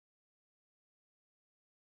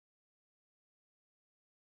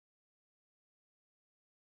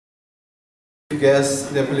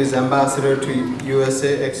Guest, the Police Ambassador to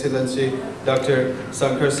USA, Excellency Dr.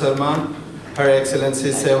 Shankar Sharma, Her Excellency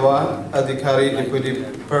Seva Adhikari, Deputy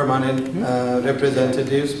Permanent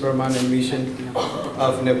Representatives, Permanent Mission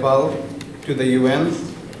of Nepal to the UN,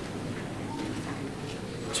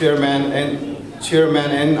 Chairman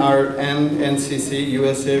NRNCC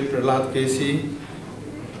USA Prahlad Kesi,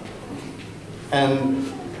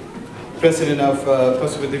 and President of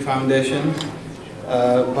Pashupatinath Foundation,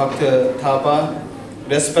 Bhakta Thapa,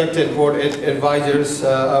 respected board advisors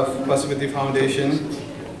of Pashupatinath Foundation,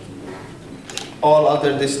 all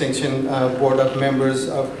other distinction board of members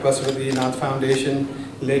of Pashupatinath Foundation,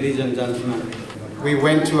 ladies and gentlemen. We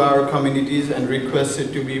went to our communities and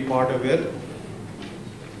requested to be part of it.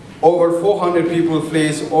 Over 400 people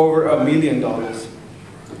placed over $1 million.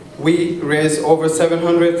 We raised over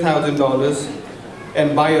 $700,000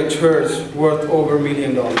 and buy a church worth over $1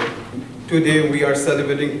 million. Today we are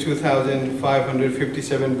celebrating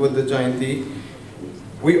 2,557 Buddha Jayanti.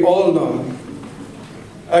 We all know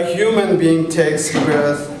a human being takes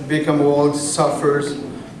birth, becomes old, suffers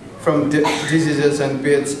from diseases and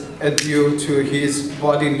deaths due to his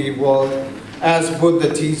bodily world. As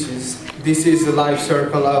Buddha teaches, this is the life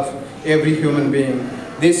circle of every human being.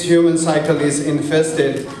 This human cycle is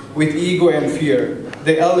infested with ego and fear,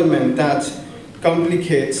 the element that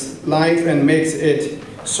complicates life and makes it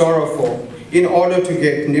sorrowful. In order to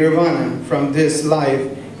get nirvana from this life,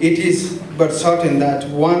 it is but certain that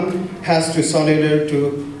one has to surrender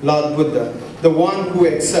to Lord Buddha. The one who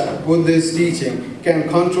accepts Buddha's teaching can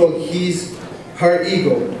control her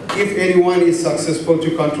ego. If anyone is successful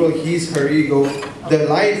to control her ego, the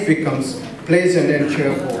life becomes pleasant and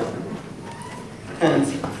cheerful. And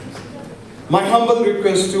my humble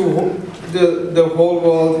request to the whole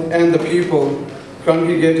world and the people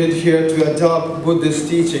congregated here to adopt Buddhist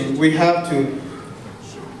teaching. We have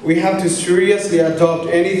to seriously adopt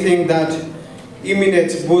anything that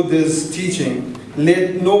emanates Buddha's teaching.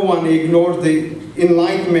 Let no one ignore the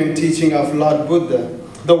enlightenment teaching of Lord Buddha.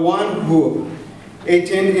 The one who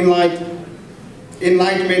attained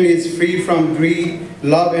enlightenment is free from greed,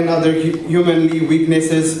 love, and other humanly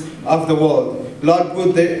weaknesses of the world. Lord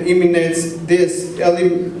Buddha emanates this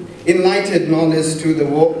enlightened knowledge to the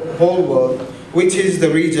whole world, which is the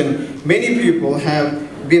region many people have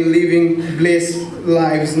been living blessed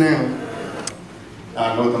lives now.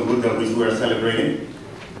 Gautam Buddha, which we are celebrating.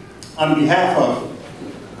 On behalf of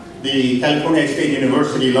the California State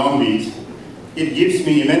University, Long Beach, it gives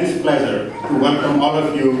me immense pleasure to welcome all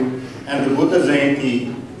of you and the Buddha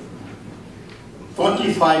Jayanti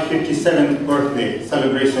 2557th birthday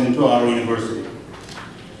celebration to our university.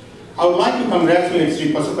 I would like to congratulate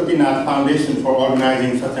Shree Pashupatinath Foundation for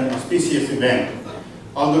organizing such an auspicious event.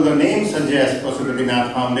 Although the name suggests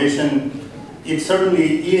Pashupatinath Foundation, it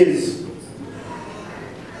certainly is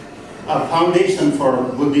a foundation for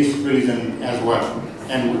Buddhist religion as well.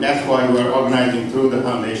 And that's why we're organizing through the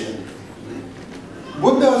foundation.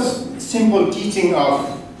 Buddha's simple teaching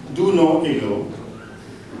of do no evil,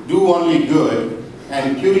 do only good,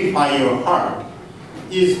 and purify your heart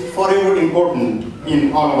is forever important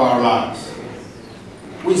in all of our lives.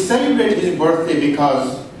 We celebrate his birthday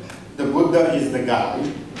because the Buddha is the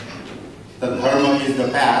guide, the Dharma is the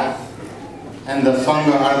path, and the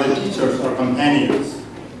Sangha are the teachers or companions.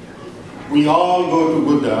 We all go to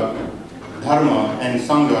Buddha, Dharma, and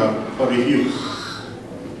Sangha for reviews.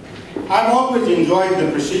 I've always enjoyed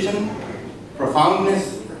the precision,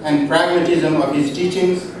 profoundness, and pragmatism of his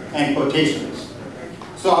teachings and quotations.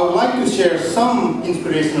 So I would like to share some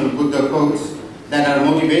inspirational Buddha quotes that are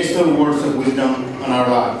motivational words of wisdom on our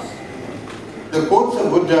lives. The quotes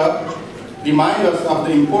of Buddha remind us of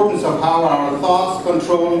the importance of how our thoughts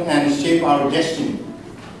control and shape our destiny.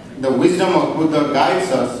 The wisdom of Buddha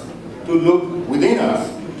guides us to look within us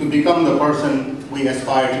to become the person we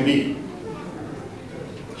aspire to be.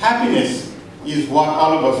 Happiness is what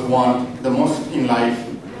all of us want the most in life.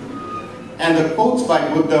 And the quotes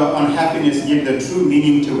by Buddha on happiness give the true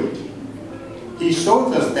meaning to it. He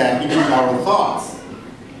shows us that it is our thoughts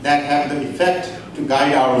that have the effect to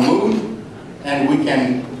guide our mood, and we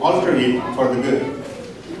can alter it for the good.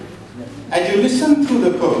 As you listen to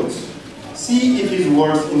the quotes, see if his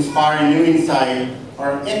words inspire new insight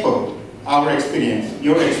or echo our experience,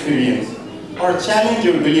 your experience, or challenge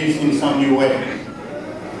your beliefs in some new way.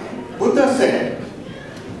 Buddha said,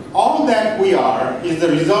 all that we are is the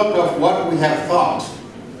result of what we have thought.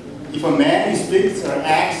 If a man speaks or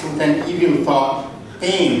acts with an evil thought,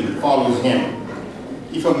 pain follows him.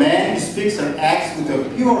 If a man speaks or acts with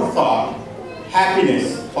a pure thought,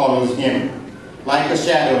 happiness follows him, like a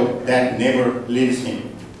shadow that never leaves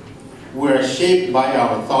him. We are shaped by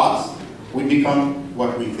our thoughts, we become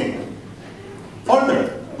what we think.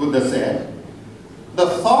 Further, Buddha said, the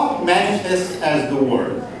thought manifests as the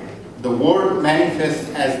word manifests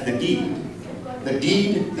as the deed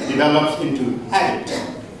develops into habit,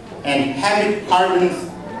 and habit hardens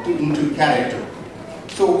into character.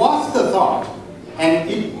 So watch the thought and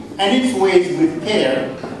its ways with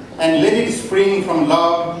care, and let it spring from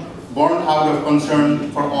love born out of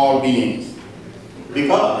concern for all beings.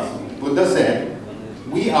 Because, Buddha said,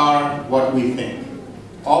 we are what we think.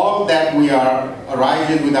 All that we are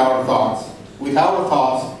arises with our thoughts. With our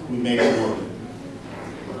thoughts, we make the world.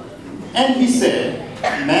 And he said,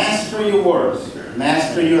 master your words,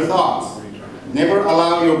 master your thoughts. Never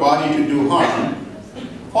allow your body to do harm.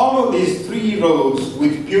 Follow these 3 roads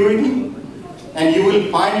with purity, and you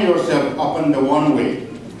will find yourself upon the one way,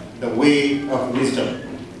 the way of wisdom.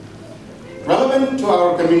 Relevant to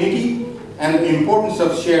our community and the importance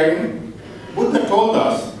of sharing, Buddha told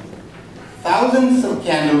us, thousands of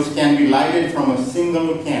candles can be lighted from a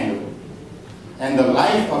single candle, and the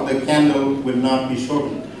life of the candle will not be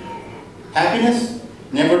shortened. Happiness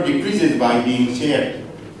never decreases by being shared.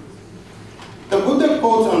 The Buddha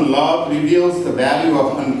quote on love reveals the value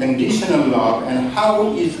of unconditional love and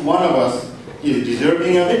how each one of us is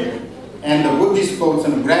deserving of it, and the Buddhist quotes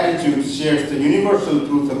on gratitude shares the universal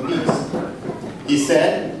truth of peace. He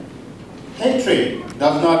said, hatred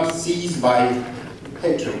does not cease by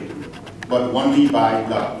hatred, but only by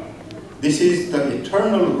love. This is the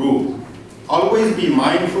eternal rule. Always be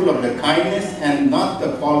mindful of the kindness and not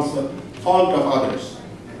the fault of others.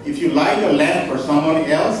 If you light a lamp for someone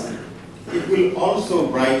else, it will also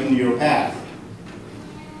brighten your path.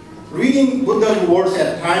 Reading Buddha's words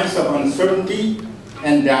at times of uncertainty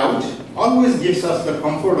and doubt always gives us the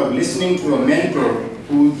comfort of listening to a mentor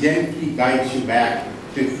who gently guides you back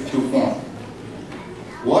to form.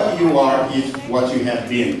 What you are is what you have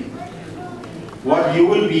been. What you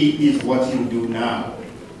will be is what you do now.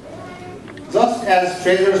 Just as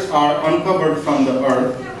treasures are uncovered from the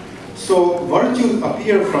earth, so virtues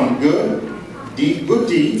appear from good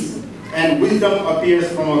deeds, and wisdom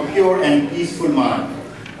appears from a pure and peaceful mind.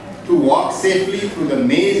 To walk safely through the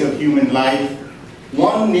maze of human life,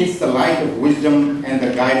 one needs the light of wisdom and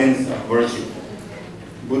the guidance of virtue.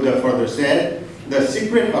 Buddha further said, the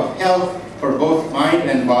secret of health for both mind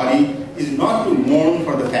and body is not to mourn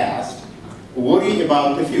for the past, worry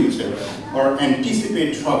about the future, or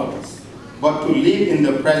anticipate troubles, but to live in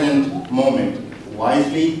the present moment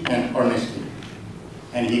wisely and earnestly.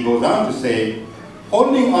 And he goes on to say,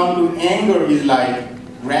 holding on to anger is like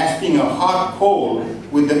grasping a hot coal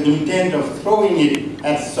with the intent of throwing it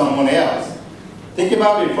at someone else. Think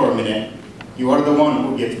about it for a minute. You are the one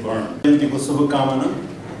who gets burned. जयन्तीको शुभकामना।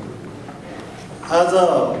 आज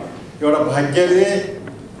एउटा भाग्यले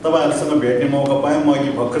तपाईहरुसँग भेट्ने मौका पाएँ। म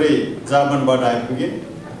अघि भर्खरै जापानबाट आइपुगेँ।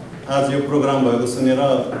 आज यो प्रोग्राम भएको सुनेर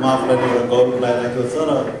म आफूलाई एउटा गौरव लागिरहेको छ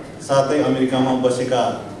र साथै अमेरिकामा बसेका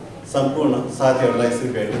सम्पूर्ण साथीहरुलाई यसरी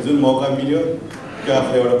भेट्ने जुन मौका मिल्यो त्यो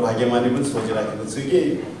आफूले एउटा भाग्यमानी पनि सोचिराखेको छु कि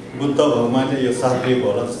बुद्ध भगवानले यो साथ दिएको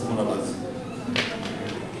होला जस्तो मलाई लाग्छ।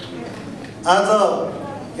 आज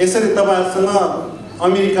यसरी तपाईहरुसँग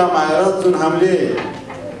अमेरिकामा आएर जुन हामीले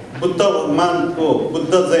बुद्ध भगवानको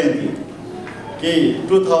बुद्ध जयन्ती कि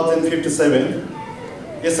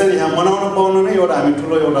 2057 यसरी यहाँ मनाउन पाउनु नै एउटा हामी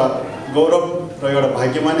ठुलो एउटा गौरव र एउटा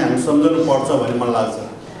भाग्यमानी हामी सम्झनु पर्छ भन्ने मलाई लाग्छ।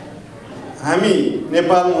 हामी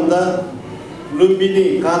नेपाल हुँदा लुम्बिनी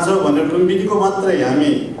कहाँ छ भनेर लुम्बिनीको मात्रै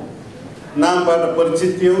हामी नामबाट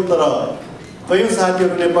परिचित थियौँ, तर कयौं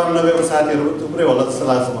साथीहरु नेपाल नगएको साथीहरु थुप्रै होला जस्तो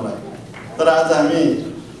लाग्छ मलाई। तर आज हामी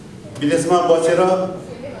विदेशमा बसेर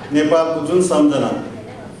नेपालको जुन सम्झना,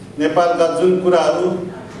 नेपालका जुन कुराहरु,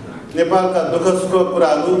 नेपालका दुःख सुख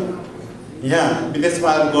कुराहरु यहाँ विदेशमा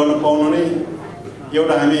आएर गर्न पाउनु नै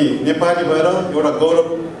एउटा हामी नेपाली भएर एउटा गौरव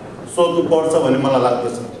सोध्नु पर्छ भन्ने मलाई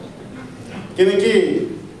लाग्दछ। किनकि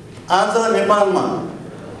आज नेपालमा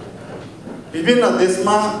विभिन्न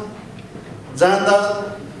देशमा जाँदा,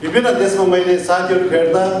 विभिन्न देशमा मैले साथीहरु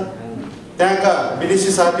भेट्दा, त्यहाँका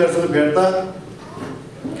विदेशी साथीहरुसँग भेट्दा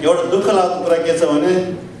एउटा दुःख लाग्दो कुरा के छ भने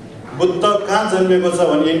बुद्ध कहाँ जन्मेको छ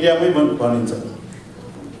भने इन्डियामै भनिन्छ।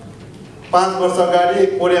 5 वर्ष अगाडि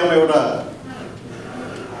कोरियामा एउटा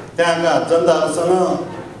त्यहाँका जनताहरुसँग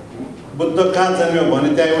बुद्ध कहाँ जन्म्यो भने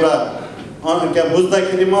त्यहाँ एउटा क्या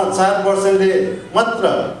बुझ्दाखेरिमा 4% मात्र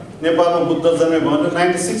नेपालमा बुद्ध जन्मे भने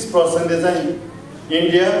 96% चाहिँ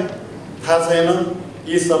इन्डिया थाहा छैन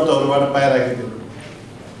यी शब्दहरुबाट पाइराखेको थियो।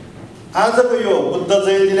 आजको यो बुद्ध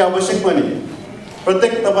जयन्तीले आवश्यक पनि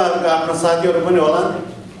प्रत्येक तपाईहरुका आफ्ना साथीहरु पनि होला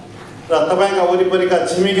र तपाईका वरिपरिका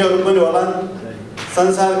छिमेकीहरु पनि होला,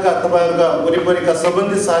 संसारका तपाईहरुका वरिपरिका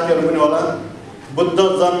सम्बन्धित साथीहरु पनि होला। बुद्ध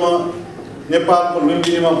जन्म नेपालको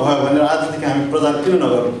लुम्बिनीमा भयो भनेर आजदेखि हामी प्रचार किन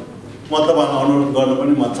नगरौँ म तपाईँलाई अनुरोध गर्न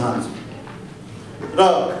पनि म चाहन्छु। र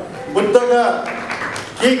बुद्धका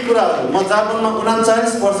केही कुराहरू म जापानमा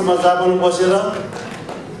 39 वर्षमा जापानमा बसेर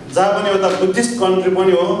जापान एउटा बुद्धिस्ट कन्ट्री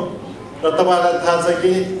पनि हो र तपाईँलाई थाहा छ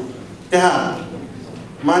कि त्यहाँ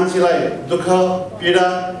मान्छेलाई दुःख पीडा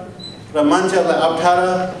र मान्छेहरूलाई अप्ठ्यारा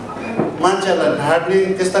मान्छेहरूलाई ढाड्ने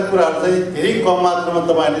त्यस्ता कुराहरू चाहिँ धेरै कम मात्रामा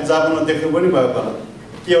तपाईँहरूले जापानमा देख्नु पनि भएको होला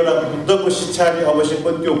कि एउटा बुद्धको शिक्षाले अवश्य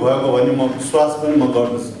पनि त्यो भएको भन्ने म विश्वास पनि म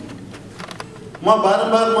गर्दछु। म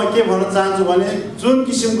बारम्बार म के भन्न चाहन्छु भने जुन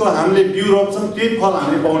किसिमको हामीले बिउ रोप्छौँ त्यही फल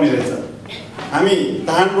हामीले पाउने रहेछ। हामी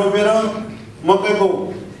धान रोपेर मकैको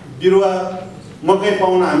बिरुवा मकै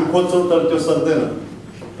पाउन हामी खोज्छौँ तर त्यो सक्दैन।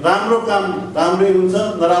 राम्रो काम राम्रै हुन्छ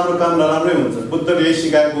नराम्रो काम नराम्रै हुन्छ बुद्धले यही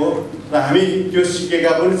सिकाएको हो र हामी त्यो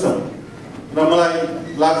सिकेका पनि छौँ। र मलाई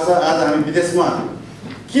लाग्छ आज हामी विदेशमा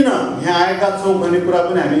किन यहाँ आएका छौँ भन्ने कुरा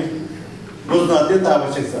पनि हामी बुझ्न अत्यन्त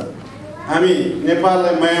आवश्यक छ। हामी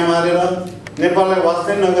नेपाललाई माया मारेर नेपाललाई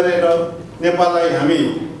वास्तै नगरेर नेपाललाई हामी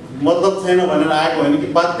मतलब छैन भनेर आएको होइन कि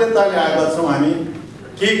बाध्यताले आएका छौँ। हामी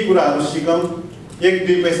केही कुराहरू सिकौँ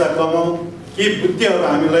 1-2 पैसा कमाउँ केही बुद्धिहरू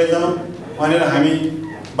हामी लैजाउँ भनेर हामी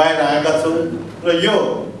बाहिर आएका छौँ। र यो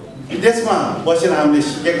विदेशमा बसेर हामीले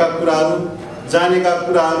सिकेका कुराहरू जानेका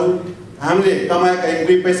कुराहरू हामीले कमाएका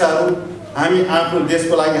 1-2 पैसाहरू हामी आफ्नो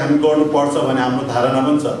देशको लागि हामी गर्नुपर्छ भन्ने हाम्रो धारणा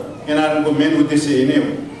पनि छ। एनआरएमको मेन उद्देश्य यही नै हो।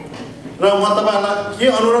 र म तपाईँलाई के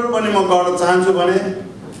अनुरोध पनि म गर्न चाहन्छु भने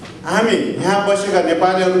हामी यहाँ बसेका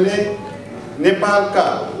नेपालीहरूले नेपालका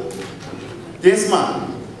देशमा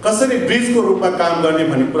कसरी ब्रिजको रूपमा काम गर्ने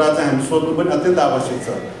भन्ने कुरा चाहिँ हामी सोध्नु पनि अत्यन्त आवश्यक छ।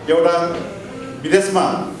 एउटा विदेशमा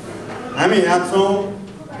हामी यहाँ छौँ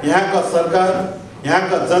यहाँका सरकार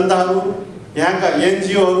यहाँका जनताहरू यहाँका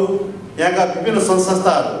एनजिओहरू यहाँका विभिन्न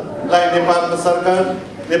संस्थाहरूलाई नेपालको सरकार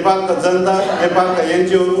नेपालका जनता नेपालका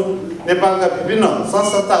एनजिओहरू नेपालका विभिन्न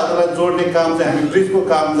संस्थाहरूलाई जोड्ने काम चाहिँ हामी ब्रिजको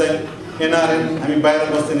काम चाहिँ एनआरएम हामी बाहिर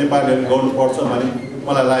बस्ने नेपालीहरूले गर्नुपर्छ भन्ने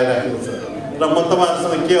मलाई लागिरहेको छ। र म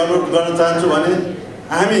तपाईँहरूसँग के अनुरोध गर्न चाहन्छु भने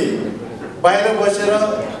हामी बाहिर बसेर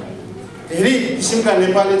धेरै किसिमका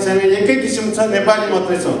नेपाली छैन एकै किसिम छ नेपाली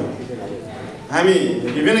मात्रै छौँ। हामी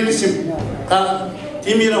विभिन्न किसिमका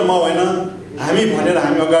तिमी र म होइन हामी भनेर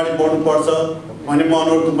हामी अगाडि बढ्नुपर्छ भन्ने म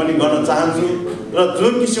अनुरोध पनि गर्न चाहन्छु। र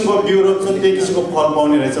जुन किसिमको बिउ रोप्छ त्यही किसिमको फल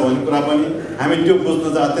पाउने रहेछ भन्ने कुरा पनि हामी त्यो बुझ्नु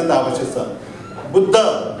चाहिँ अत्यन्त आवश्यक छ। बुद्ध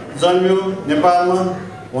जन्मियो नेपालमा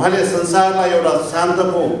उहाँले संसारलाई एउटा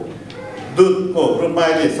शान्तको दूतको रूपमा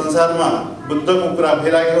अहिले संसारमा बुद्धको कुरा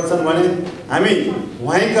भइरहेका छन् भने हामी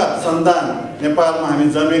उहाँका सन्तान नेपालमा हामी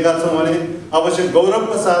जन्मेका छौँ भने अवश्य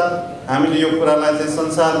गौरवका साथ हामीले यो कुरालाई चाहिँ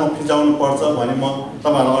संसारमा फिजाउनु पर्छ भन्ने म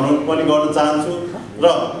तपाईँहरूलाई अनुरोध पनि गर्न चाहन्छु। र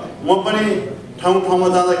म पनि ठाउँ ठाउँमा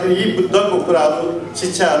जाँदाखेरि यी बुद्धको कुराहरू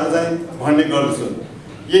शिक्षाहरू चाहिँ भन्ने गर्दछु।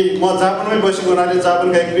 यही म जापानमै बसेको हुनाले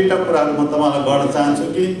जापानका 1-2टा कुराहरू म तपाईँलाई गर्न चाहन्छु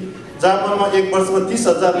कि जापानमा 1 वर्षमा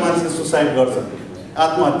 30,000 मान्छे सुसाइड गर्छन्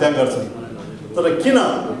आत्महत्या गर्छन्। तर किन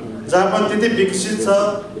जापान त्यति विकसित छ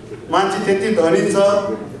मान्छे त्यति धनी छ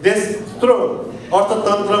देश त्यत्रो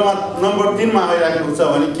अर्थतन्त्रमा नम्बर 3 मा आइरहेको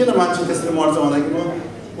छ भने किन मान्छे त्यसरी मर्छ भन्दाखेरि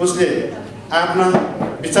उसले आफ्ना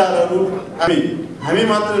विचारहरू हामी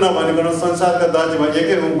मात्र नभनिकन संसारका दाजुभाइ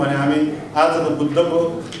एकै हौँ भने हामी आजको बुद्धको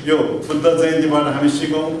यो बुद्ध जयन्तीबाट हामी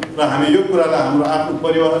सिकौँ र हामी यो कुरालाई हाम्रो आफ्नो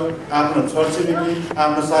परिवार आफ्नो छरछिमेकी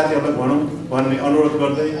आफ्नो साथीहरूलाई भनौँ भन्ने अनुरोध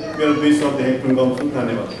गर्दै मेरो 2 शब्द यहीँ टुङ्गाउँछु।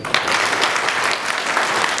 धन्यवाद।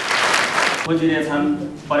 खोजिरहेछन्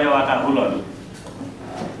परेवाका हुलहरू।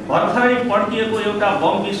 भर्खरै पड्किएको एउटा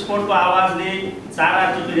बम विस्फोटको आवाजले चारा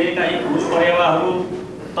चुटिरहेका यी हुल परेवाहरू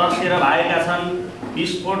तर्सेर भागेका छन्।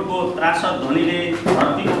 विस्फोटको त्रासद ध्वनिले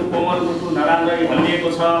धरतीको कोमल मुटु नराम्ररी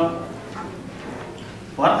हल्लिएको छ।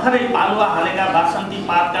 भर्खरै पालुवा हालेका बासन्ती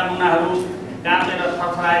पातका मुनाहरू काँपेर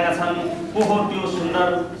थरथराएका छन्। को हो त्यो सुन्दर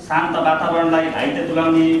शान्त वातावरणलाई घाइते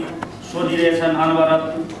तुल्याउने सोधिरहेछन् अनवरत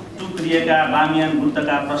टुक्रिएका बामियान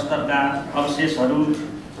बुद्धका प्रस्तरका अवशेषहरू।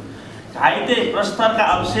 घाइते प्रस्तरका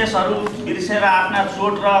अवशेषहरू बिर्सेर आफ्ना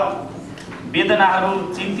चोट र वेदनाहरू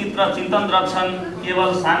चिन्तित र चिन्तनरत छन् केवल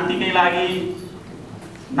शान्तिकै लागि।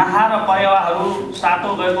 नहा र परेवाहरू सातो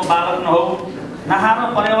गएको बालक नहौ नहा र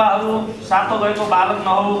परेवाहरू सातो गएको बालक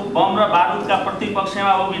नहौ। बम र बारुदका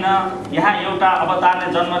प्रतिपक्षमा उभिन यहाँ एउटा अवतारले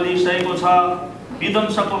जन्म लिइसकेको छ।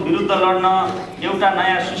 विध्वंसको विरुद्ध लड्न एउटा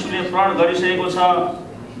नयाँ शिशुले प्रण गरिसकेको छ।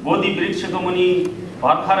 बोधि वृक्षको मुनि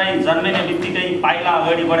भर्खरै जन्मिने बित्तिकै पाइला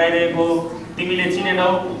अगाडि बढाइरहेको तिमीले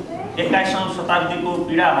चिनेनौ। 21औं शताब्दीको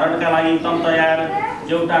पीडा हरणका लागि तम तयार।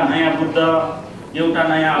 एउटा नयाँ बुद्ध एउटा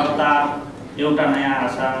नयाँ अवतार एउटा नयाँ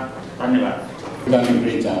आशा। धन्यवाद। Done a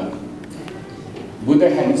great job. Buddha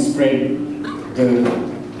had spread the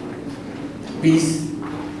peace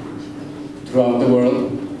throughout the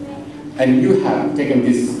world, and you have taken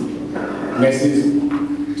this message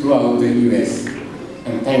throughout the US,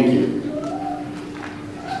 and thank you.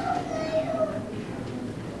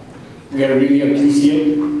 We are really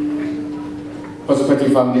appreciate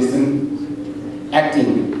Pashupati Foundation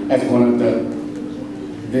acting as one of the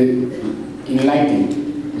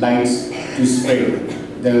enlightening lights to spread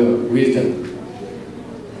the wisdom.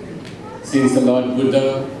 Since the Lord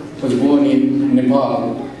Buddha was born in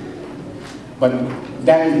Nepal, but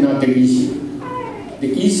that is not the issue.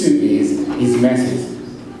 The issue is his message.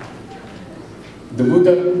 The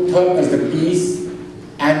Buddha taught us the peace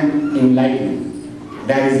and enlightenment.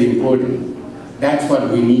 That is important. That's what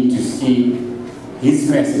we need to see. His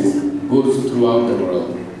message goes throughout the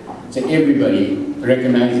world. So everybody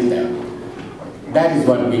recognizes that. That is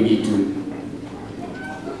what we need to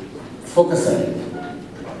focus on.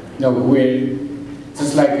 Now, where,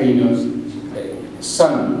 just like,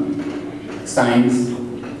 sun, science,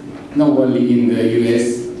 not only in the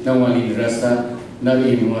US, not only in Russia, not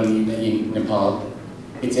only in Nepal,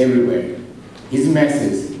 it's everywhere. His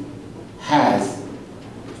message has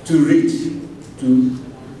to reach to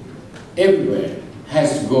everywhere,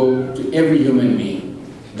 has to go to every human being.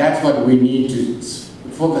 That's what we need to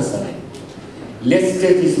focus on. Let's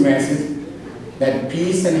take his message, that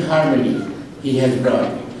peace and harmony he has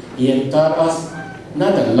brought. He has taught us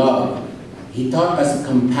not a love, he taught us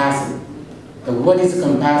compassion. But what is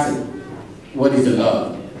compassion? What is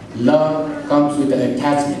love? Love comes with an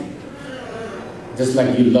attachment. Just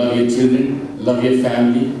like you love your children, love your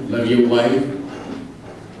family, love your wife,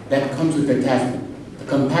 that comes with attachment. The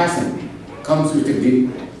compassion comes with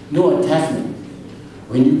no attachment.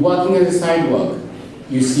 When you're walking on the sidewalk,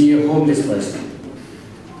 you see a homeless person,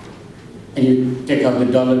 and you take out the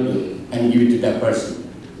dollar bill and give it to that person.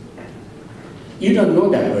 You don't know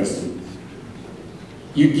that person.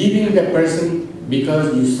 You're giving that person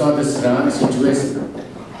because you saw the surrounding situation.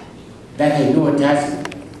 That has no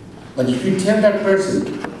attachment. But if you tell that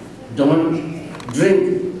person, don't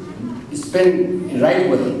drink, spend right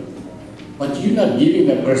way, but you're not giving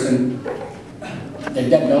that person that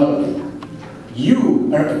dollar bill.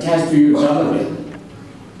 You are attached to your dollar bill.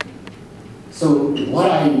 So what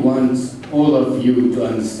I want all of you to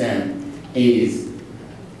understand is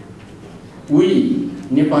we,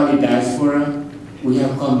 Nepali diaspora, we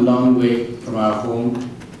have come a long way from our home.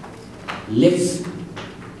 Let's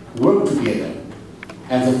work together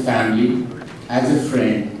as a family, as a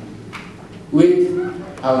friend,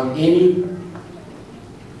 without any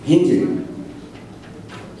hindering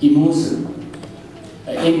emotion,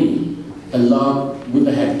 any love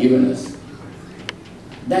Buddha had given us.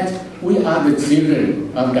 That we are the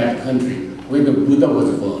children of that country where the Buddha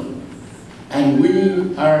was born. And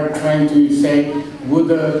we are trying to say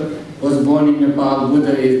Buddha was born in Nepal,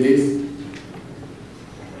 Buddha is this.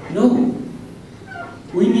 No.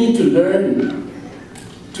 We need to learn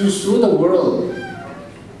to show the world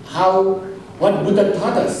what Buddha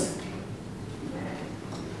taught us.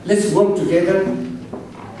 Let's work together.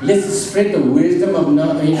 Let's spread the wisdom of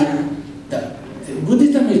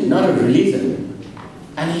Buddhism is not a religion.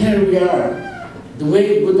 And here we are. The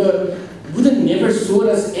way Buddha never showed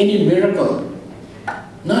us any miracle.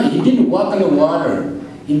 No, he didn't walk on the water.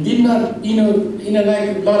 He did not,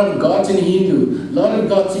 like a lot of gods in Hindu, a lot of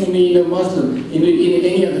gods in Muslim, in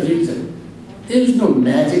any other religion. There is no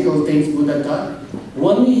magical things Buddha taught.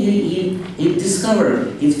 Only he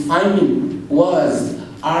discovered, his finding was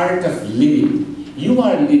art of living. You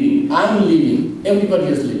are living, I'm living, everybody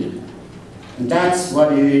is living. And that's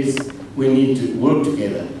what it is we need to work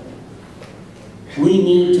together. We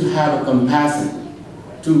need to have a compassion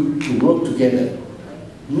to work together,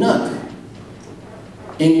 not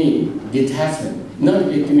any detachment, not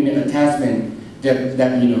any attachment that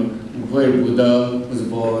where Buddha was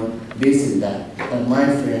born, this and that. But my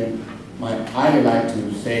friend, I like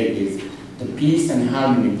to say is the peace and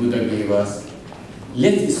harmony Buddha gave us.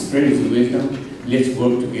 Let's spread his wisdom. Let's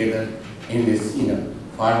work together in this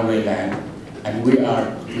faraway land, and we are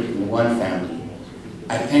one family.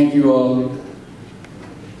 I thank you all.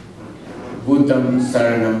 Buddham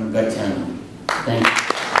Saranam Gacchami. Thank you.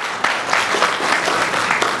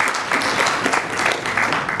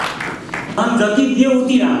 हम जति दियो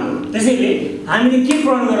उति राम्रो त्यसैले हामीले के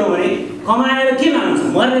प्रण गरौँ भने कमाएर के लान्छ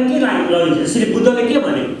मरेर के लगिन्छ त्यसैले बुद्धले के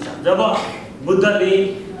भनेको छ जब बुद्धले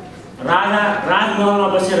राजमहलमा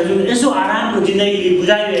बसेर जुन यसो आरामको जिन्दगी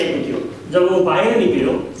बुझाइरहेको थियो जब ऊ बाहिर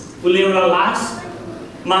निक्ल्यो उसले एउटा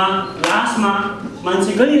लासमा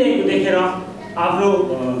मान्छे गरिरहेको देखेर आफ्नो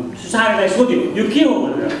सुसारलाई सोध्यो यो के हो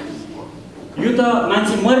भनेर यो त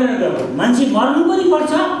मान्छे मरेर गयो मान्छे मर्नु पनि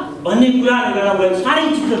पर्छ भन्ने कुराले गर्दा मलाई साह्रै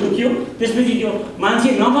चित्त दुख्यो। त्यसपछि त्यो मान्छे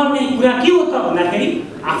नगर्ने कुरा के हो त भन्दाखेरि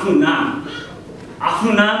आफ्नो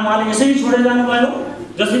नाम उहाँले यसरी छोडेर जानुभयो।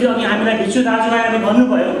 जसरी अघि हामीलाई भिक्षु दाजुभाइहरूले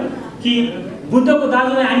भन्नुभयो कि बुद्धको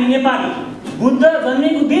दाजुभाइ हामी नेपाली, बुद्ध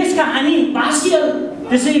जन्मेको देशका हामी वासीहरू।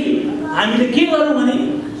 त्यसैले हामीले के गरौँ भने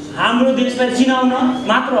हाम्रो देशलाई चिनाउन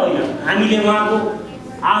मात्र होइन, हामीले उहाँको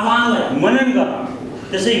आह्वानलाई मनन गरौँ।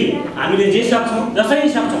 त्यसैले हामीले जे सक्छौँ जसरी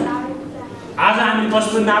सक्छौँ आज हामीले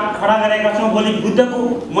पशुपतिनाथ खडा गरेका छौँ, भोलि बुद्धको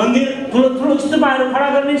मन्दिर ठुलो स्तूपहरू खडा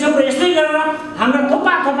गर्नेछौँ र यस्तै गरेर हाम्रा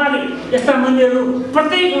थोपाले यस्ता मन्दिरहरू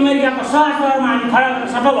प्रत्येक अमेरिकाको सहरमा हामी खडा गर्न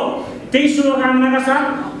सफल हौँ। त्यही शुभकामनाका साथ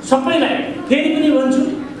सबैलाई फेरि पनि भन्छु,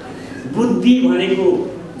 बुद्धि भनेको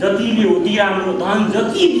जति लियो उति राम्रो, धन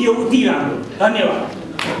जति दियो उति राम्रो। धन्यवाद।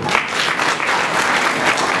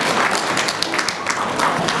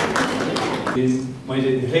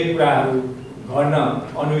 मैले धेरै कुराहरू गर्न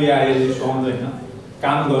अनुयायीले सुहाउँदैन,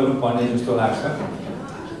 काम गर्नुपर्ने जस्तो लाग्छ।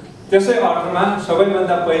 त्यसै अर्थमा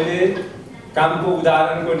सबैभन्दा पहिले कामको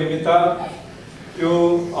उदाहरणको निमित्त यो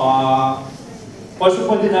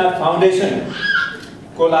पशुपतिनाथ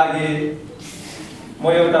फाउन्डेसनको लागि म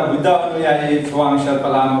एउटा बुद्ध अनुयायी छुवाङ शेर्पा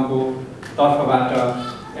लामाको तर्फबाट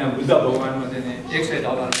यहाँ बुद्ध भगवानमा दिने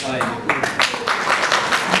 $100 चाहिएको।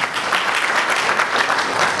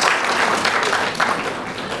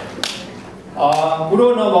 कुरो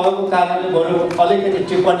नभएको कारणले बरु अलिकति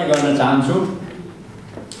टिप्पणी गर्न चाहन्छु।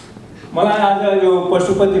 मलाई आज यो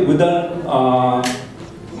पशुपति बुद्ध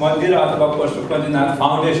मन्दिर अथवा पशुपतिनाथ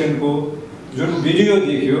फाउन्डेसनको जुन भिडियो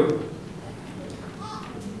देखियो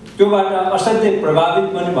त्योबाट असाध्यै प्रभावित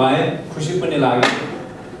पनि भए, खुसी पनि लाग्यो।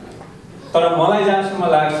 तर मलाई जहाँसम्म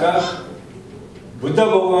लाग्छ बुद्ध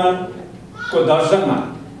भगवानको दर्शनमा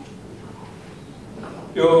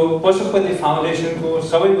यो पशुपति फाउन्डेसनको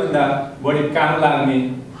सबैभन्दा बढी काम लाग्ने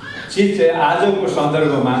चिज चाहिँ आजको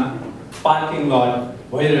सन्दर्भमा पार्किङ लट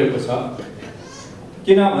भइरहेको छ।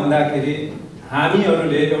 किन भन्दाखेरि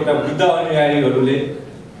हामीहरूले एउटा बुद्ध अनुयायीहरूले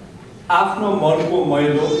आफ्नो मनको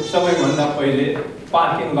मैलो सबैभन्दा पहिले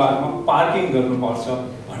पार्किङ लटमा पार्किङ गर्नुपर्छ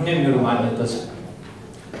भन्ने मेरो मान्यता छ।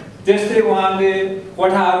 त्यस्तै उहाँले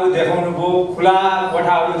कोठाहरू देखाउनुभयो, खुला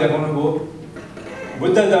कोठाहरू देखाउनुभयो।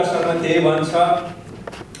 बुद्ध दर्शनमा त्यही भन्छ,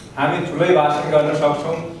 हामी ठुलै भाषण गर्न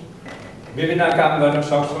सक्छौँ, विभिन्न काम गर्न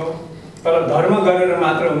सक्छौँ, तर धर्म गरेर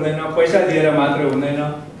मात्र हुँदैन, पैसा दिएर मात्र हुँदैन,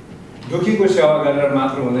 दुखीको सेवा गरेर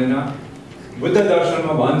मात्र हुँदैन। बुद्ध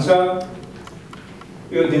दर्शनमा भन्छ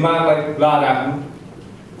यो दिमागलाई खुला राख्नु,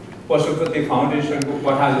 पशुपति फाउन्डेसनको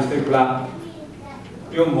कोठा जस्तै खुला,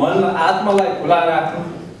 यो मन आत्मालाई खुला राख्नु,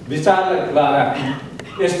 विचारलाई खुला राख्नु,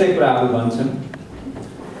 यस्तै कुराहरू भन्छन्।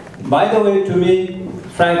 By the way, to me,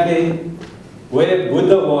 frankly, where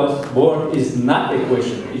Buddha was born is not a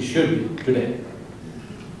question. It should be today.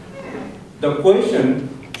 The question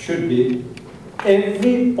should be,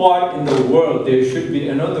 every part in the world there should be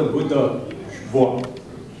another Buddha born.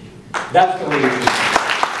 That's the way it is.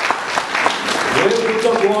 Where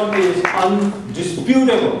Buddha born is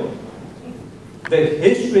undisputable. The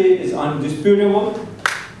history is undisputable.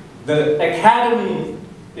 The academy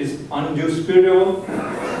is undisputable.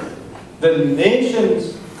 The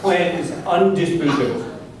nation's claim is undisputable.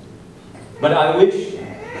 But I wish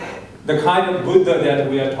the kind of Buddha that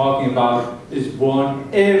we are talking about is born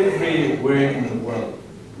everywhere in the world.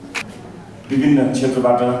 विभिन्न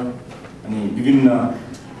क्षेत्रबाट अनि विभिन्न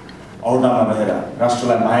औडामा रहेर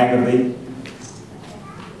राष्ट्रलाई माया गर्दै,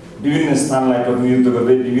 विभिन्न स्थानलाई प्रतिनिधित्व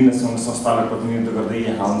गर्दै, विभिन्न सङ्घ संस्थालाई प्रतिनिधित्व गर्दै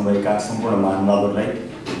यहाँ आउनुभएका सम्पूर्ण महानुभावहरूलाई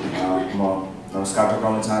म नमस्कार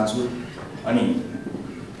टक्राउन चाहन्छु। अनि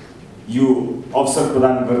यो अवसर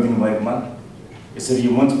प्रदान गरिदिनु भएकोमा, यसरी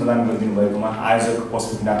यो मञ्च प्रदान गरिदिनु भएकोमा आयोजक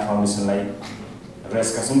पशुपतिनाथ फाउन्डेसनलाई र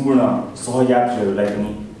यसका सम्पूर्ण सहयात्रीहरूलाई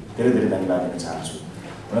पनि धेरै धेरै धन्यवाद दिन चाहन्छु।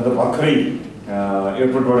 हुन त भर्खरै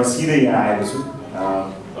एयरपोर्टबाट सिधै यहाँ आएको छु,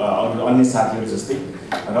 अन्य साथीहरू जस्तै,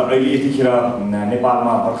 र अहिले यतिखेर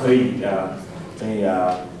नेपालमा भर्खरै चाहिँ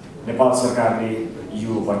नेपाल सरकारले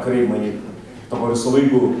यो भर्खरै मैले तपाईँहरू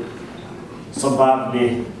सबैको सद्भावले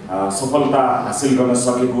सफलता हासिल गर्न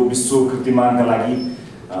सकेको विश्व कीर्तिमानका लागि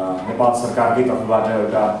नेपाल सरकारकै तर्फबाट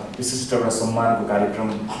एउटा विशिष्ट एउटा सम्मानको कार्यक्रम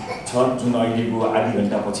छ, जुन अहिलेको आधी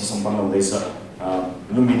घन्टापछि सम्पन्न हुँदैछ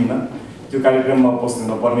लुम्बिनीमा। त्यो कार्यक्रममा उपस्थित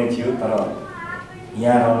हुनुपर्ने थियो, तर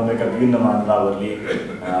यहाँ रहनुभएका विभिन्न महानुभावहरूले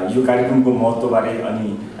यो कार्यक्रमको महत्त्वबारे अनि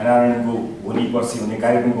नारायणको भोलि पर्सि हुने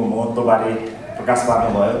कार्यक्रमको महत्त्वबारे प्रकाश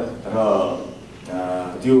पार्नुभयो र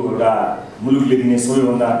त्यो एउटा मुलुकले दिने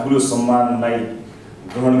सबैभन्दा ठुलो सम्मानलाई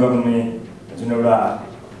ग्रहण गर्ने जुन एउटा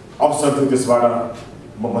अवसर थियो त्यसबाट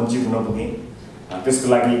म वञ्चित हुन पुगेँ। त्यसको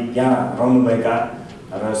लागि यहाँ रहनुभएका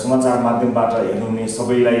र समाचार माध्यमबाट हेर्नुहुने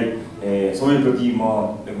सबैलाई सबैप्रति म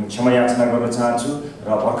क्षमा याचना गर्न चाहन्छु र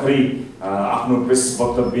भर्खरै आफ्नो प्रेस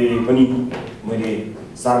वक्तव्य पनि मैले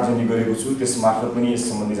सार्वजनिक गरेको छु, त्यसमार्फत पनि यस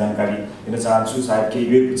सम्बन्धी जानकारी दिन चाहन्छु। सायद केही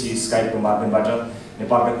बेरपछि स्काइपको माध्यमबाट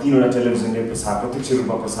नेपालका 3वटा टेलिभिजनले प्रत्यक्ष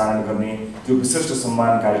रूपमा प्रसारण गर्ने त्यो विशिष्ट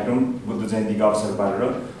सम्मान कार्यक्रम बुद्ध जयन्तीका अवसर पारेर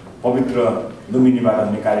पवित्र लुम्बिनीबाट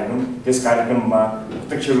हुने कार्यक्रम, त्यस कार्यक्रममा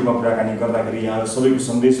प्रत्यक्ष रूपमा कुराकानी गर्दाखेरि यहाँहरू सबैको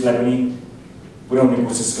सन्देशलाई पनि पुर्याउने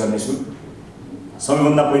कोसिस गर्नेछु।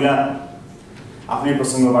 सबैभन्दा पहिला आफ्नै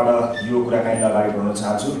प्रसङ्गबाट यो कुराकानीलाई अगाडि बढाउन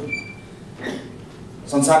चाहन्छु।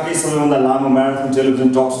 संसारकै सबैभन्दा लामो म्याराथन टेलिभिजन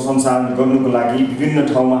टक सो सञ्चालन गर्नुको लागि विभिन्न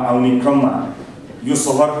ठाउँमा आउने क्रममा यो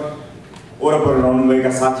सहर वरपर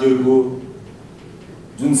रहनुभएका साथीहरूको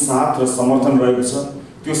जुन साथ र समर्थन रहेको छ,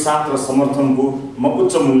 त्यो साथ र समर्थनको म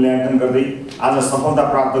उच्च मूल्याङ्कन गर्दै आज सफलता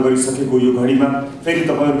प्राप्त गरिसकेको यो घडीमा फेरि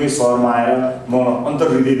तपाईँकै सहरमा आएर म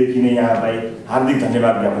अन्तर्हृदयदेखि नै यहाँलाई हार्दिक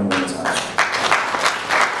धन्यवाद ज्ञापन गर्न चाहन्छु।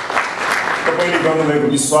 तपाईँले गर्नुभएको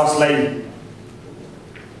विश्वासलाई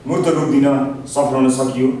मूर्त रूप दिन सफल हुन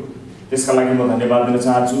सकियो, त्यसका लागि म धन्यवाद दिन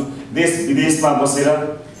चाहन्छु। देश विदेशमा बसेर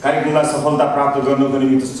कार्यक्रमलाई सफलता प्राप्त गर्नको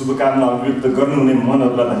निमित्त शुभकामना अभिव्यक्त गर्नुहुने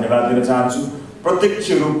मनहरूलाई धन्यवाद दिन चाहन्छु।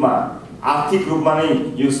 प्रत्यक्ष रूपमा आर्थिक रूपमा नै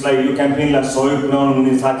यसलाई यो क्याम्पेनलाई सहयोग पुर्याउनु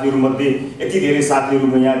हुने साथीहरूमध्ये यति धेरै साथीहरू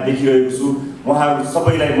म यहाँ देखिरहेको छु। उहाँहरू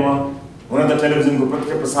सबैलाई म हुन त टेलिभिजनको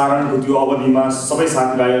प्रत्यक्ष प्रसारणको त्यो अवधिमा सबै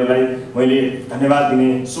साथीभाइहरूलाई मैले धन्यवाद दिने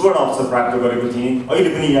सुवर्ण अवसर प्राप्त गरेको थिएँ। अहिले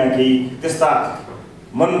पनि यहाँ केही त्यस्ता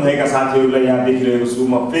मन भएका साथीहरूलाई यहाँ देखिरहेको छु।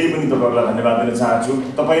 म फेरि पनि तपाईँहरूलाई धन्यवाद दिन चाहन्छु।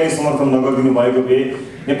 तपाईँले समर्थन नगरिदिनु भएको भए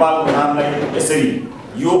नेपालको नामलाई यसरी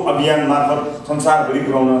यो अभियान मार्फत संसारभरि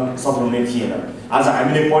पुर्याउन सफल हुने थिएन। आज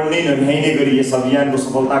हामीले पढ्ने नभ्याइने गरी यस अभियानको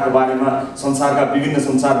सफलताको बारेमा संसारका विभिन्न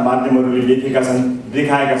सञ्चार माध्यमहरूले लेखेका छन्,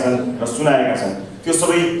 देखाएका छन् र सुनाएका छन्। त्यो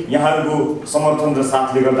सबै यहाँहरूको समर्थन र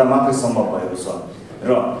साथले गर्दा मात्रै सम्भव भएको छ।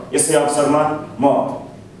 र यसै अवसरमा म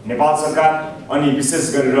नेपाल सरकार अनि विशेष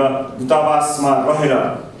गरेर दूतावासमा रहेर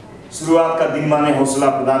सुरुवातका दिनमा नै हौसला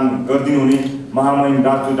प्रदान गरिदिनुहुने महामहिम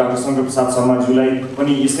राजदूत डाक्टर शङ्कर प्रसाद शर्माज्यूलाई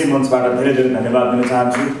पनि यसै मञ्चबाट धेरै धेरै धन्यवाद दिन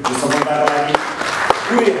चाहन्छु। यो सफलताका लागि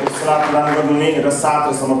पुरै हौसला प्रदान गर्नुहुने र साथ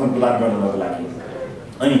र समर्थन प्रदान गर्नुको लागि।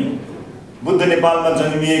 अनि बुद्ध नेपालमा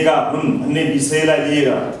जन्मिएका हुन् भन्ने विषयलाई लिएर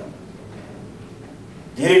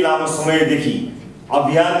धेरै लामो समयदेखि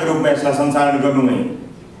अभियानको रूपमा यसलाई सञ्चालन गर्नुमै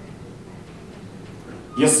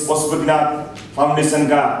यस पशुपतिनाथ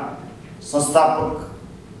फाउन्डेसनका संस्थापक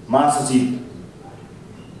महासचिव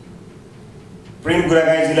प्रेम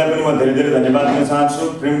गुरागाईजीलाई पनि म धेरै धेरै धन्यवाद दिन चाहन्छु।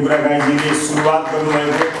 प्रेम गुरागाईजीले सुरुवात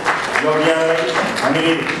गर्नुभएको यो अभियानलाई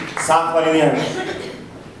हामीले साथमा लिने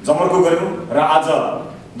जमर्को गऱ्यौँ र आज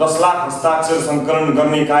 10 लाख हस्ताक्षर सङ्कलन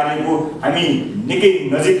गर्ने कार्यको हामी निकै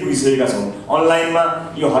नजिक पुगिसकेका छौँ। अनलाइनमा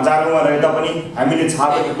यो हजारौँमा रहे तापनि हामीले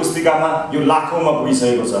छापेको पुस्तिकामा यो लाखौँमा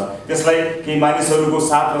पुगिसकेको छ। त्यसलाई केही मानिसहरूको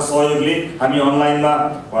साथ र सहयोगले हामी अनलाइनमा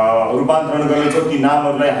रूपान्तरण गर्नेछौँ। ती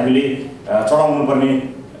नामहरूलाई हामीले चढाउनु पर्ने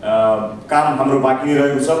काम हाम्रो बाँकी नै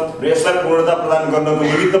रहेको छ र यसलाई पूर्णता प्रदान गर्नको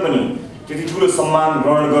निमित्त पनि त्यति ठुलो सम्मान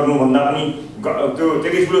ग्रहण गर्नुभन्दा पनि त्यो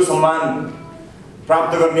त्यति ठुलो सम्मान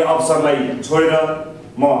प्राप्त गर्ने अवसरलाई छोडेर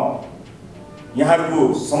म यहाँहरूको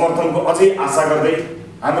समर्थनको अझै आशा गर्दै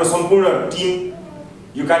हाम्रो सम्पूर्ण टिम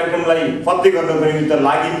यो कार्यक्रमलाई फत्ते गर्नको निमित्त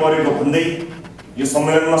लागि परेको भन्दै यो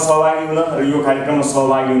सम्मेलनमा सहभागी हुन र यो कार्यक्रममा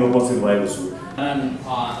सहभागी हुन उपस्थित भएको छु।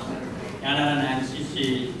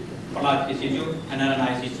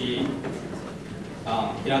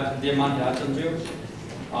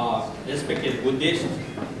 Respected Buddhists,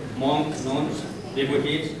 monks, nuns,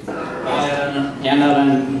 devotees,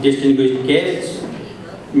 and distinguished guests,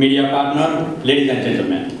 media partner, ladies and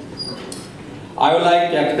gentlemen. I would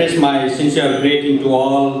like to express my sincere greeting to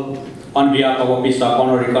all on behalf of Office of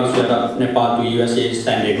Honorary Consul of Nepal to USA,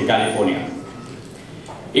 San Diego, California.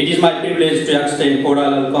 It is my privilege to extend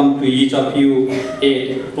cordial welcome to each of you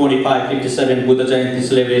at 2557 Buddha Jayanti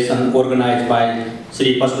celebration organized by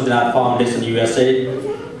Shree Pashupatinath Foundation USA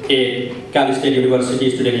at Cal State University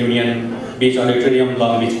Student Union Beach Auditorium,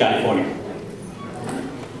 Long Beach, California.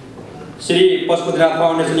 Shree Pashupatinath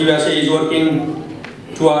Foundation USA is working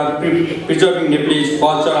toward preserving Nepalese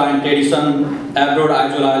culture and tradition abroad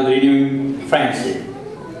as well as renewing friendship.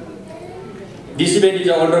 This event is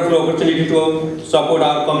a wonderful opportunity to support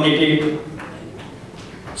our community.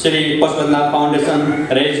 Shree Pashupatinath Foundation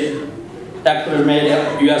raised approximately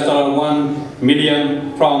 $1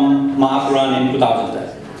 million from Mahapuran in 2010.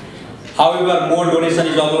 However, more donation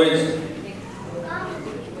is always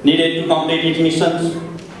needed to complete its missions.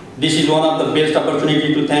 This is one of the best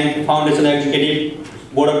opportunities to thank Foundation Executive,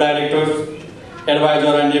 Board of Directors,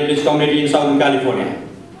 Advisor and Nepalese community in Southern California.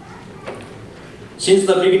 Since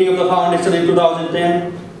the beginning of the Foundation in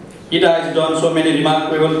 2010, It has done so many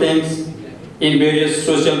remarkable things in various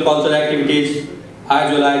social cultural activities,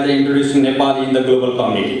 as well as introducing Nepal in the global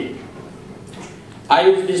community. I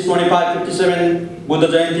wish this 2557 Buddha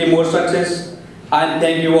Jayanti more success, and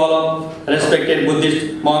thank you all of respected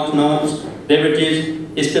Buddhist monks, nuns,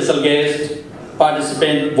 devotees, special guests,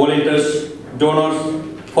 participants, volunteers, donors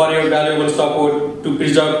for your valuable support to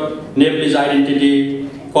preserve Nepalese identity,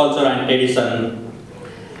 culture and tradition.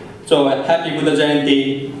 So happy Buddha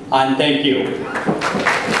Jayanti and thank you.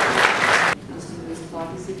 Distinguished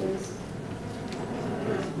participants,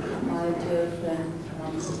 my dear friend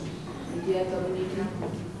from India community,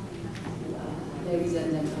 ladies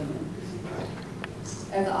and gentlemen.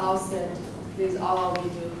 At the outset, please allow me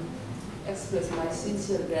to express my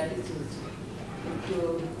sincere gratitude to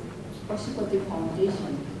Pashupatinath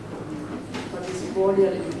Foundation for this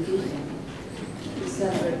cordial invitation to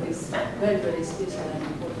celebrate this very, very special and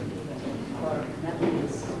important event for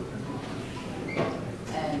Nepalese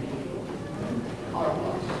and all of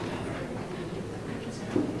us.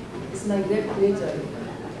 It's my great pleasure.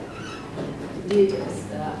 Indeed,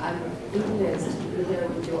 I'm privileged to be here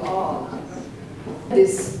with you all.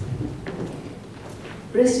 This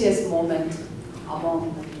precious moment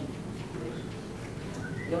among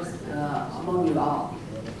you all.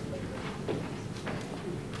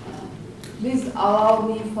 Please allow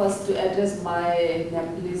me first to address my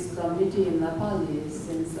Nepalese community in Nepali,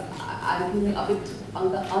 since I'm feeling a bit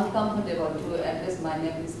uncomfortable to address my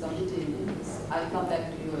Nepalese community in English. I'll come back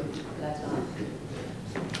to you later on.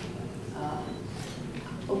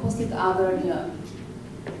 उपस्थित आदरणीय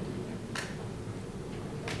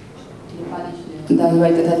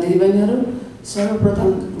दाजुभाइ तथा दिदीबहिनीहरू, सर्वप्रथम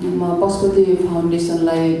म पशुपति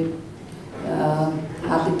फाउन्डेसनलाई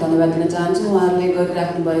हार्दिक धन्यवाद दिन चाहन्छु उहाँहरूले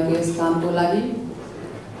गरिराख्नु भएको यस कामको लागि।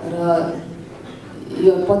 र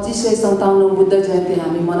यो 2557 बुद्ध जयन्ती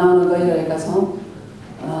हामी मनाउन गइरहेका छौँ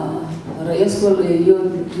र यसको यो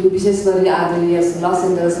विशेष गरी आज यस लस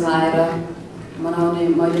एन्जलसमा आएर मनाउने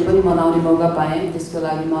मैले पनि मनाउने मौका पाएँ, त्यसको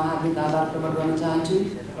लागि म हार्दिक आभार प्रकट गर्न चाहन्छु।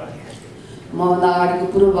 मभन्दा अगाडिको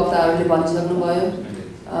पूर्व वक्ताहरूले भनिसक्नुभयो,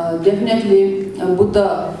 डेफिनेटली बुद्ध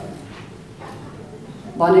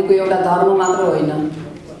भनेको एउटा धर्म मात्र होइन,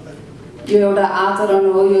 यो एउटा आचरण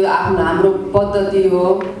हो, यो हाम्रो पद्धति हो,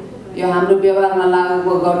 यो हाम्रो व्यवहारमा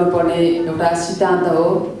लागू गर्नुपर्ने एउटा सिद्धान्त हो,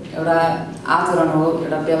 एउटा आचरण हो,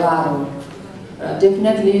 एउटा व्यवहार हो।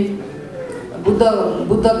 डेफिनेटली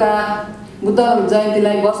बुद्ध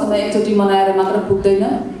जयन्तीलाई वर्षमा एकचोटि मनाएर मात्र पुग्दैन,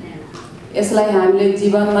 यसलाई हामीले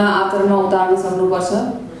जीवनमा आचरणमा उतार्न सक्नुपर्छ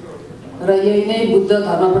र यही नै बुद्ध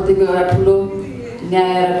धर्मप्रतिको एउटा ठुलो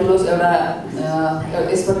न्याय र ठुलो एउटा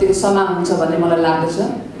यसप्रतिको सम्मान हुन्छ भन्ने मलाई लाग्दछ।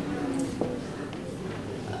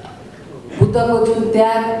 बुद्धको जुन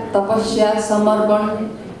त्याग, तपस्या, समर्पण,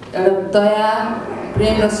 एउटा दया,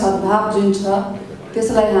 प्रेम र सद्भाव जुन छ,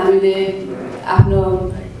 त्यसलाई हामीले आफ्नो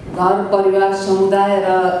घर परिवार, समुदाय र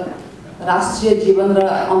राष्ट्रिय जीवन र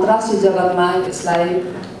अन्तर्राष्ट्रिय जगतमा यसलाई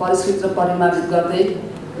परिष्कृत र परिमार्जित गर्दै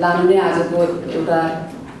लानु नै आजको एउटा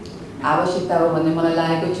आवश्यकता हो भन्ने मलाई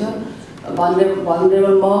लागेको छ।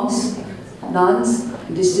 Vulnerable monks, nuns,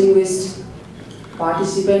 distinguished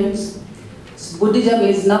participants, Buddhism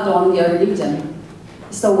is not only a religion,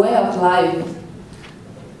 it's a way of life.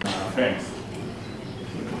 Friends,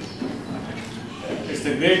 it's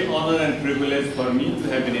a great honor and privilege for me to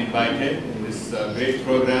have been invited in this great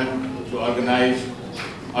program organized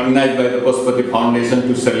by the Pashupati Foundation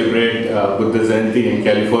to celebrate Buddha Jayanti in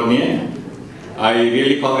California. I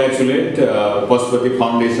really congratulate Pashupati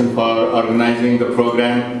Foundation for organizing the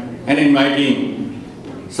program and inviting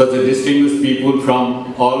such a distinguished people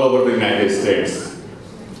from all over the United States.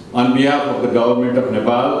 On behalf of the government of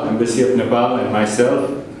Nepal, Embassy of Nepal and myself,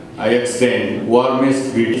 I extend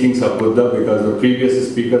warmest greetings of Buddha, because the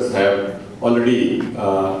previous speakers have already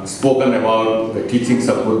spoken about the teachings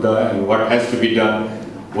of Buddha and what has to be done,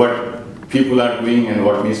 what people are doing and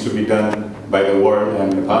what needs to be done by the world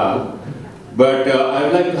and Nepal. But I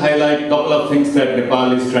would like to highlight a couple of things that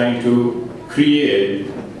Nepal is trying to create.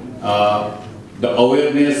 The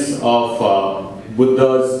awareness of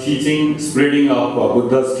Buddha's teaching, spreading of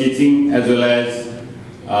Buddha's teaching, as well as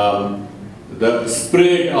the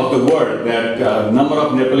spread of the word that a number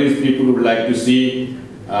of Nepalese people would like to see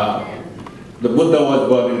the Buddha was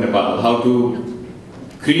born in Nepal, how to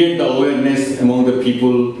create the awareness among the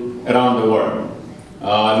people around the world.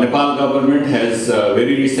 Nepal government has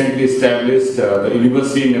very recently established the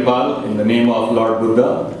university in Nepal in the name of Lord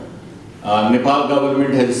Buddha. Nepal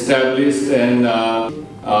government has established an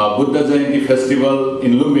Buddha Jayanti festival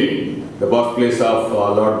in Lumbini, the birthplace of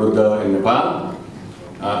Lord Buddha in Nepal.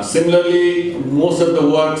 Similarly, most of the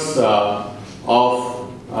works of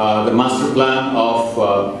the master plan of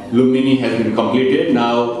Lumbini has been completed.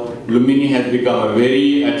 Now Lumbini has become a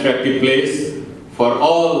very attractive place for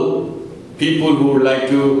all people who would like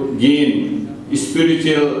to gain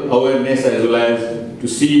spiritual awareness as well as to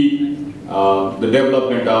see the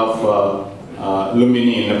development of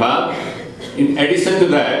Lumbini in Nepal. In addition to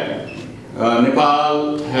that,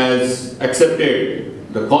 Nepal has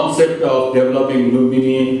accepted the concept of developing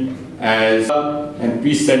Lumbini as a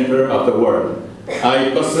peace center of the world.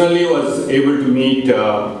 I personally was able to meet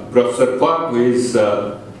Professor Kwak,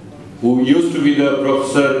 who used to be the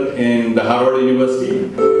professor in the Harvard University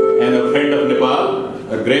and a friend of Nepal,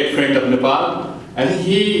 a great friend of Nepal. And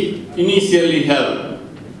he initially helped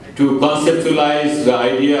to conceptualize the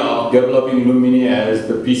idea of developing Lumbini as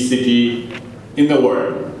the peace city in the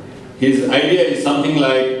world. His idea is something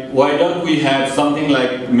like, why don't we have something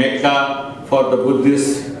like Mecca for the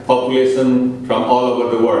Buddhist population from all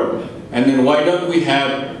over the world? And then why don't we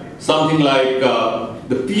have something like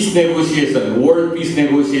the peace negotiation, world peace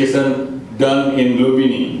negotiation done in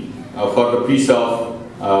Lumbini for the peace of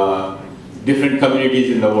different communities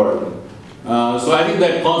in the world. So I think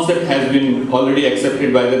that concept has been already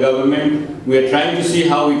accepted by the government. We are trying to see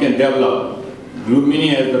how we can develop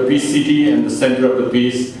Lumbini as the peace city and the center of the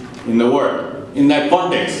peace in the world. In that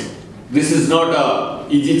context, this is not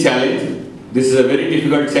an easy challenge. This is a very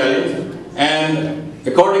difficult challenge. And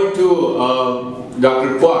according to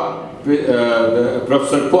Dr. Kwak,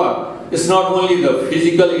 Professor Kwak, it's not only the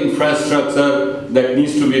physical infrastructure that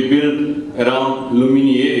needs to be built around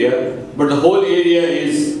Lumbini area, but the whole area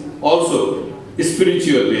is also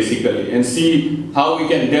spiritual basically, and see how we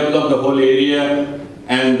can develop the whole area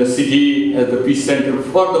and the city as the peace center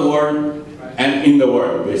for the world and in the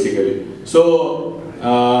world basically. So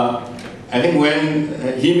I think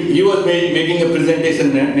when he was making a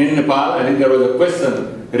presentation in Nepal, I think there was a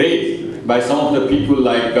question raised by some of the people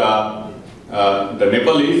like the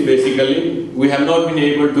Nepalese basically. We have not been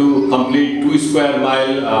able to complete 2 square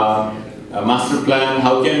mile master plan.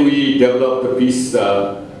 How can we develop the peace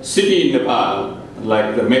city in Nepal,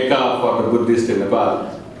 like the Mecca for the Buddhists in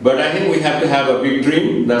Nepal? But I think we have to have a big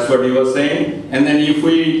dream, that's what he was saying. And then if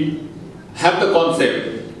we have the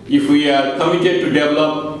concept, if we are committed to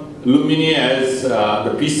develop Lumbini as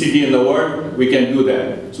the peace city in the world, we can do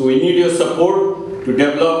that. So we need your support to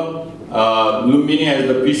develop Lumbini as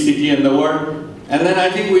the peace city in the world. And then I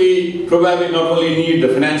think we probably not only need the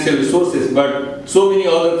financial resources, but so many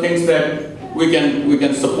other things that we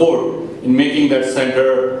can support in making that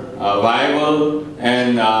center viable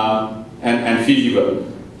and feasible.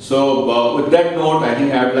 So with that note, I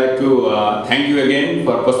think I would like to thank you again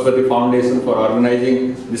for Pashupati Foundation for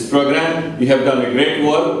organizing this program. You have done a great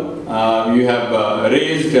work. You have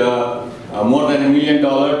raised more than $1 million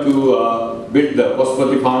to build the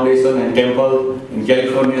Pashupati Foundation and Temple in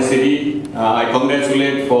California City. I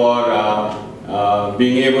congratulate for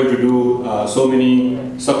being able to do so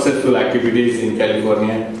many successful activities in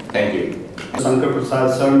California. Thank you. Shankar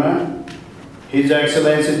Prasad Sharma, His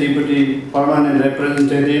Excellency Deputy Permanent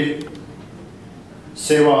Representative,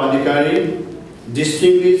 Seva Adhikari,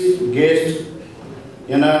 distinguished guests,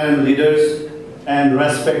 NRM leaders, and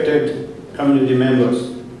respected community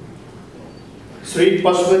members. Shree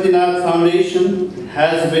Pashupatinath Foundation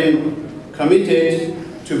has been committed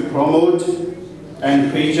to promote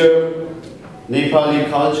and preserve Nepali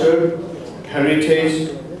culture,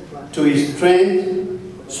 heritage, to strengthen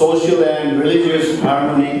social and religious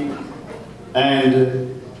harmony,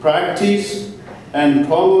 and practice and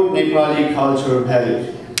promote Nepali cultural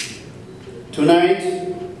values.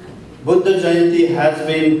 Tonight, Buddha Jayanti has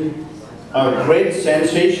been a great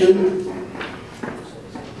sensation.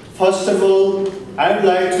 First of all, I would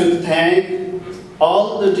like to thank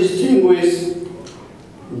all the distinguished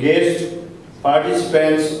guests,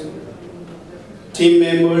 participants, team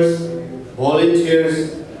members,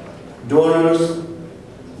 volunteers, donors,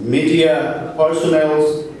 media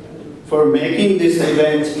personnel for making this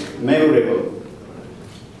event memorable.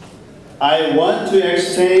 I want to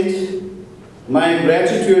extend my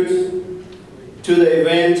gratitude to the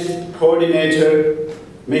event coordinator,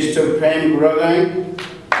 Mr. Prem Guragang,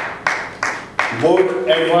 board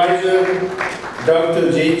advisor,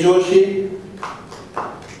 Dr. J. Joshi,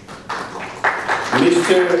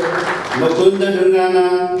 Mr. Mukunda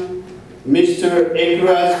Dungana, Mr.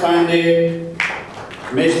 Ekraj Pandey,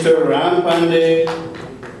 Mr. Ram Pandey,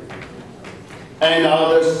 and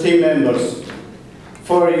other team members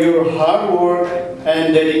for your hard work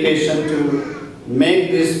and dedication to make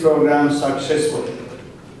this program successful.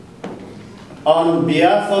 On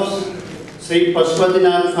behalf of Shree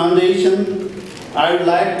Pashupatinath Foundation, I would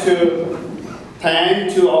like to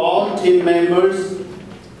thank to all team members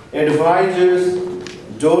advisors,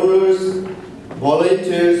 donors,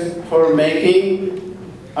 volunteers for making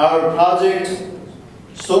our project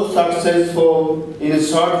so successful in a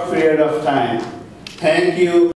short period of time. Thank you.